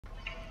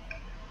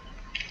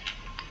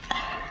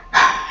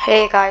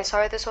Hey guys,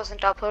 sorry this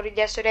wasn't uploaded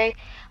yesterday.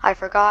 I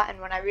forgot,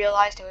 and when I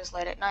realized it was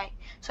late at night,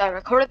 so I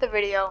recorded the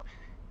video.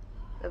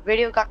 The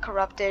video got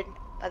corrupted.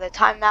 By the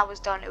time that was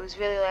done, it was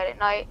really late at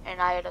night,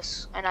 and I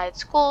had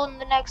school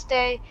the next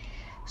day.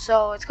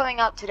 So it's coming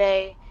out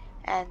today,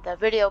 and the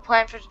video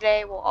planned for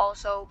today will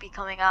also be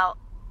coming out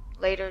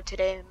later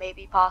today,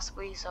 maybe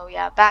possibly. So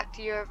yeah, back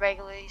to your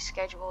regularly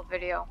scheduled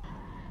video.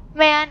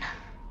 Man,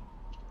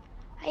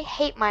 I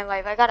hate my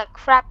life. I got a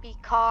crappy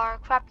car,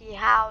 crappy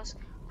house,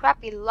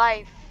 crappy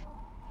life.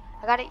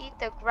 I gotta eat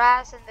the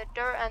grass and the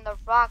dirt and the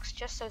rocks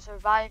just to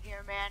survive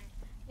here, man.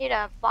 Need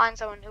to find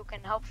someone who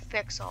can help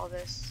fix all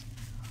this.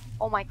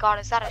 Oh my god,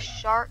 is that a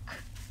shark?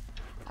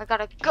 I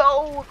gotta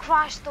go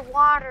across the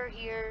water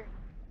here.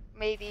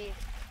 Maybe.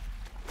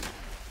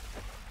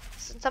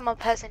 Since I'm a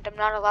peasant, I'm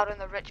not allowed in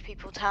the rich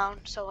people town,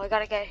 so I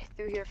gotta get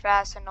through here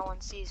fast so no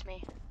one sees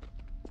me.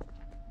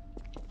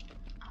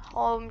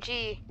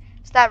 OMG,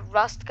 is that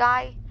Rust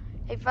guy?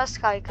 Hey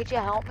Rust guy, could you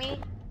help me?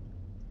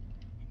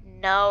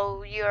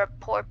 No, you're a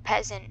poor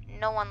peasant.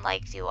 No one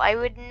likes you. I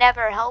would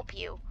never help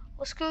you.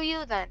 Well, screw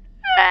you then.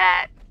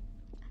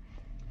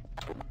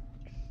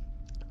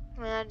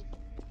 Man,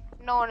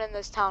 no one in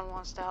this town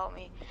wants to help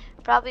me.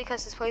 Probably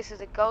because this place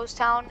is a ghost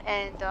town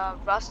and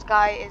Rust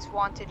Guy is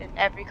wanted in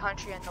every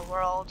country in the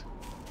world.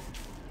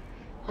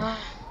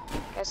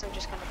 Guess I'm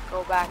just gonna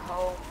go back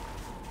home.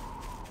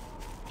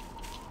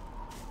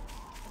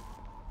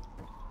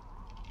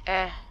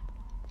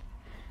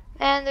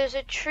 Man, there's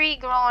a tree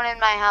growing in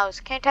my house.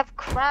 Can't have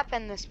crap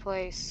in this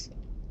place.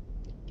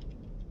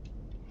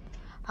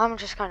 I'm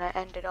just gonna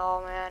end it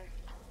all, man.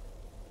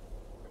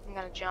 I'm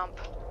gonna jump.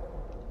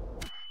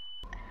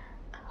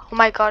 Oh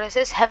my god, is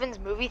this Heaven's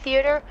Movie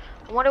Theater?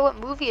 I wonder what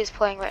movie is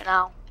playing right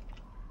now.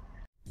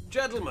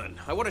 Gentlemen,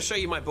 I want to show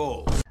you my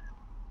balls.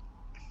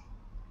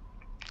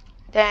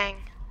 Dang,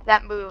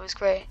 that movie was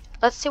great.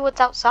 Let's see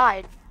what's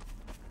outside.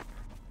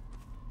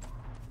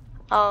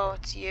 Oh,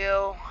 it's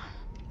you.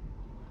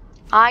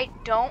 I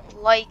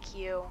don't like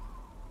you.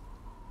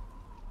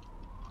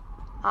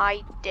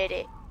 I did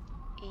it.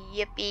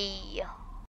 Yippee.